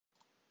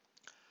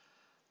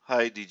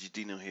Hi,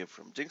 DigiDino here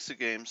from Jinxie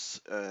Games,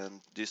 and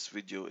this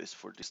video is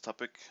for this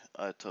topic.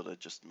 I thought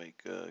I'd just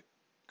make a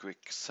quick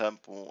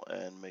sample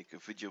and make a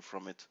video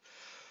from it,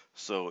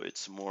 so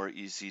it's more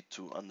easy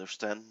to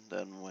understand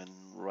than when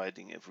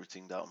writing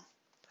everything down.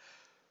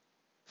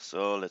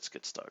 So let's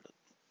get started.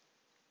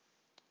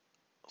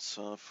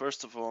 So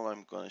first of all,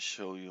 I'm going to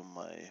show you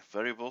my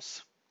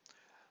variables.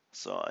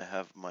 So I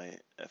have my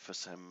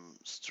FSM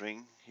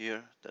string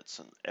here, that's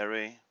an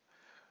array,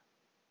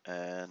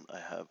 and I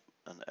have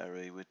an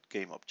array with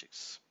game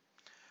objects.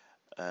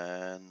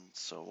 And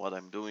so what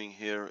I'm doing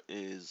here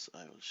is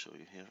I will show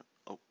you here.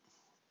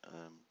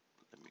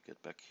 Let me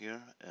get back here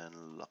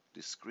and lock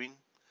this screen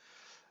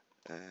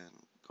and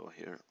go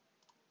here.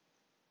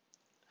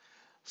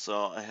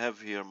 So I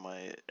have here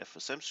my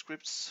FSM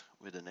scripts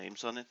with the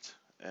names on it,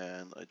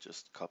 and I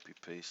just copy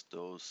paste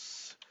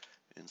those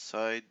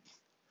inside.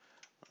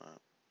 Uh,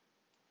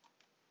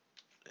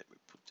 Let me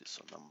put this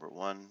on number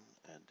 1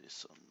 and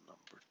this on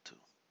number 2.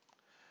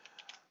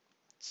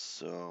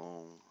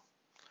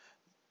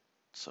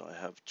 So I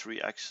have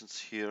 3 actions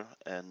here,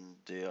 and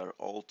they are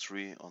all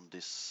 3 on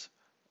this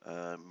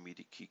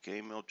MIDI key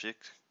game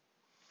object.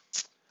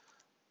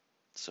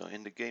 So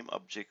in the game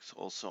object,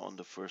 also on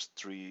the first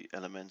 3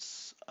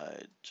 elements, I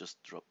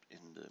just dropped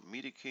in the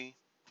MIDI key.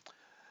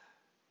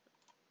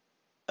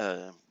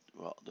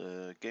 Well,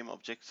 the game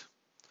object.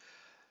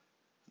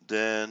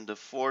 Then the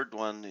fourth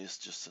one is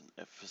just an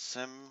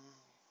FSM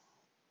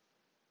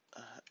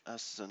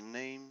as a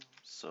name.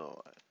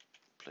 So I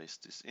place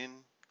this in.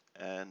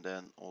 And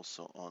then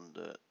also on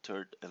the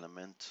third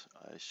element,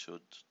 I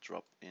should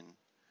drop in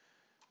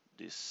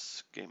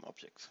this game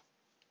object.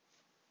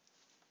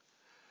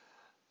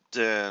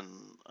 Then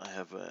I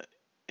have a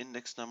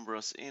index number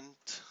as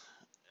int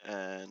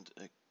and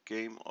a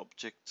game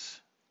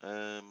object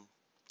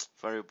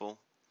variable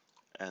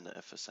and a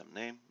FSM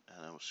name,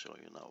 and I will show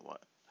you now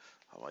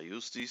how I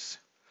use these.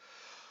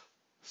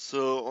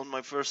 So on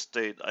my first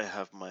state, I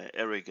have my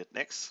array get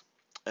next,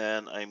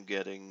 and I'm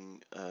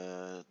getting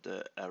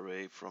the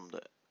array from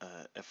the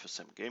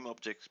FSM game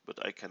object,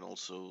 but I can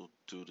also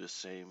do the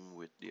same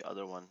with the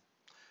other one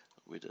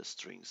with the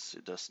strings.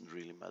 It doesn't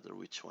really matter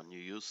which one you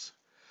use.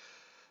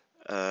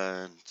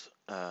 And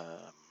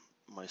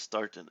my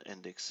start and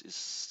index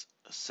is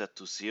set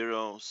to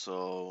 0,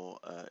 so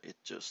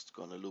it's just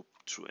gonna loop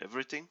through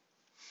everything.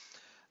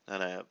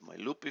 Then I have my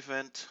loop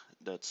event,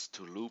 that's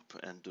to loop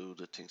and do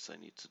the things I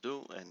need to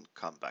do and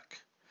come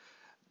back.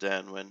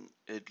 Then when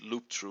it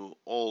looped through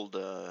all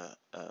the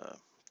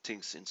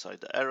things inside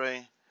the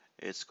array,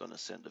 it's gonna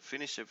send a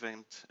finish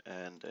event,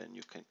 and then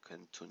you can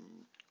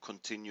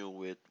continue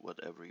with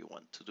whatever you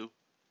want to do.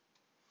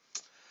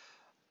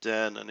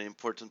 Then an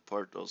important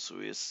part also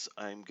is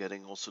I'm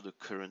getting also the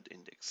current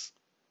index.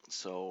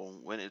 So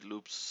when it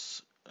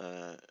loops,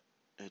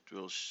 it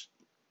will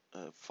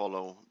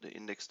follow the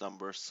index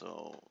number.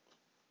 So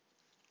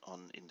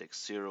on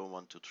index 0,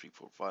 1, 2, 3,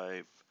 4,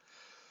 5.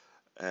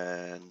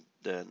 And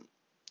then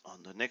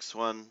on the next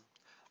one,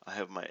 I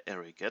have my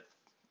array get.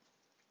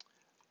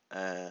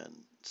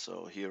 And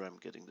so here I'm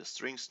getting the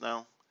strings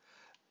now.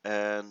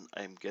 And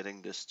I'm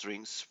getting the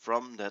strings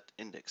from that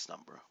index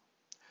number.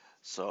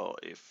 So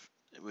if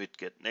with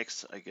get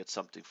next, I get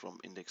something from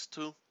index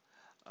 2.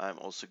 I'm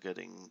also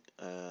getting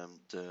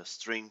the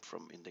string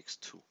from index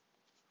 2.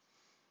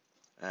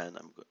 And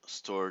I'm going to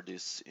store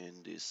this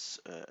in this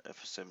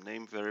FSM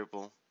name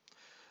variable.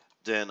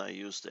 Then I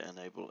use the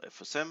enable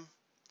FSM,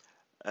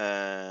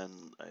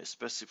 and I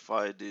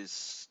specify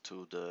this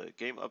to the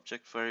game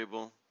object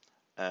variable,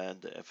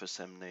 and the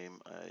FSM name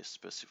I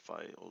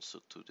specify also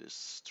to this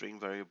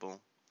string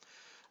variable.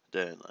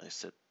 Then I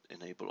set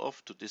enable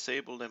off to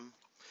disable them,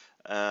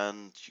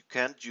 and you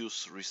can't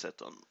use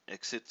reset on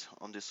exit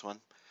on this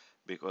one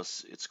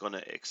because it's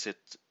gonna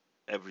exit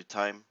every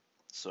time.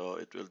 So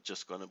it will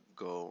just gonna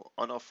go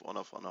on off, on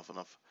off, on off, on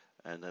off,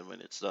 and then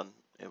when it's done,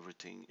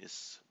 everything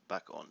is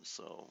back on.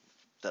 So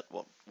that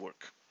won't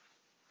work.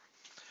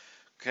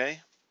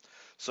 Okay,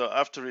 so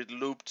after it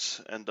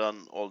looped and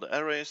done all the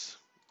arrays,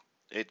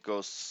 it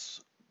goes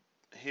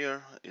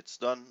here, it's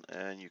done,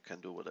 and you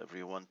can do whatever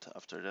you want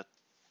after that.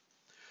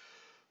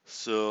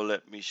 So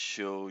let me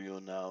show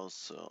you now.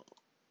 So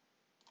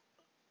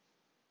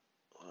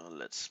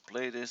let's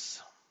play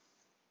this.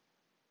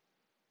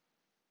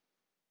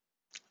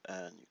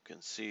 And you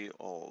can see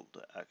all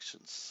the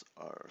actions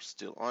are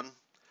still on.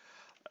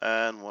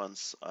 And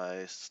once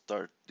I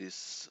start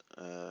this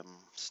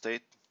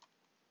state,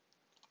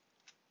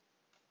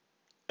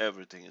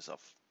 everything is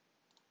off,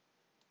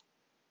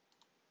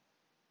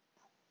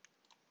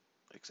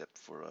 except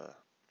for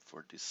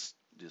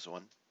this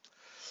one.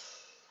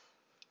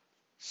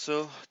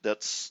 So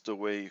that's the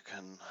way you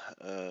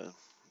can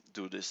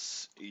do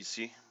this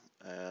easy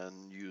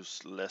and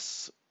use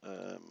less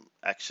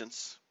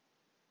actions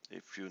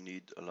if you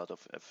need a lot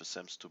of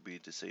FSMs to be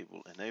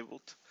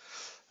enabled.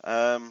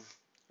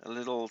 A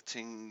little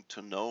thing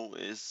to know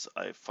is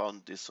I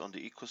found this on the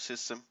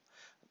ecosystem,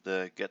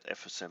 the get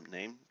FSM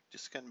name.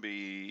 This can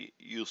be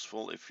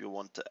useful if you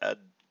want to add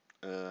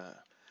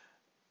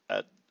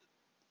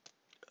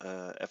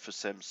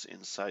fsms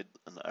inside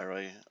an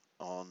array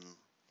on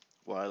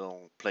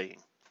while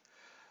playing.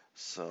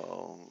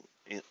 So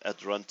at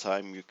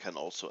runtime you can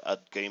also add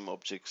game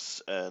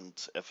objects and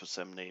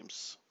FSM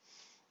names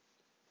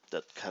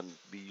that can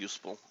be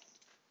useful.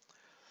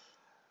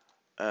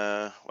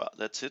 Well,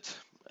 that's it.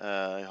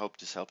 I hope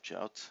this helped you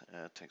out.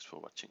 Thanks for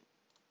watching.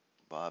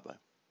 Bye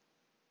bye.